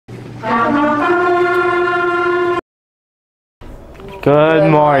Good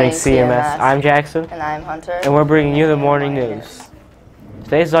morning, CMS. I'm Jackson. And I'm Hunter. And we're bringing you the morning news.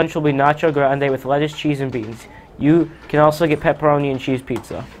 Today's lunch will be nacho grande with lettuce, cheese, and beans. You can also get pepperoni and cheese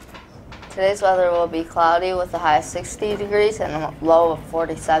pizza. Today's weather will be cloudy with a high of 60 degrees and a low of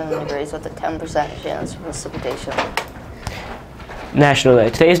 47 degrees with a 10% chance of precipitation. National Day.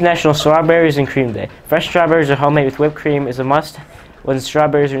 Today's National Strawberries and Cream Day. Fresh strawberries or homemade with whipped cream is a must when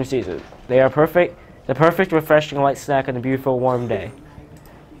strawberries are in season. They are the perfect refreshing light snack on a beautiful warm day.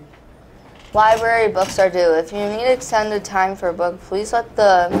 Library books are due. If you need extended time for a book, please let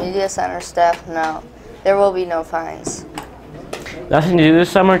the Media Center staff know. There will be no fines. Nothing to do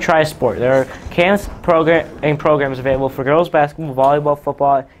this summer? Try a sport. There are camps and programs available for girls basketball, volleyball,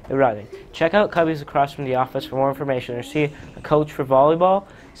 football, and running. Check out Cubbies across from the office for more information or see a coach for volleyball.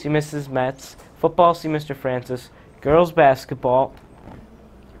 See Mrs. Metz. Football, see Mr. Francis. Girls basketball,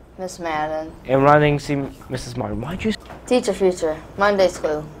 Miss Madden. And running, see Mrs. Martin. Why'd you... Teacher Future. Monday's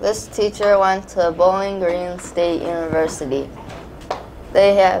clue. This teacher went to Bowling Green State University.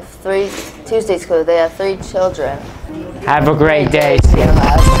 They have Tuesday's clue. They have 3 children. Have a great day,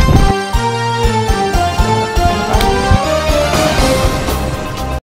 CMS.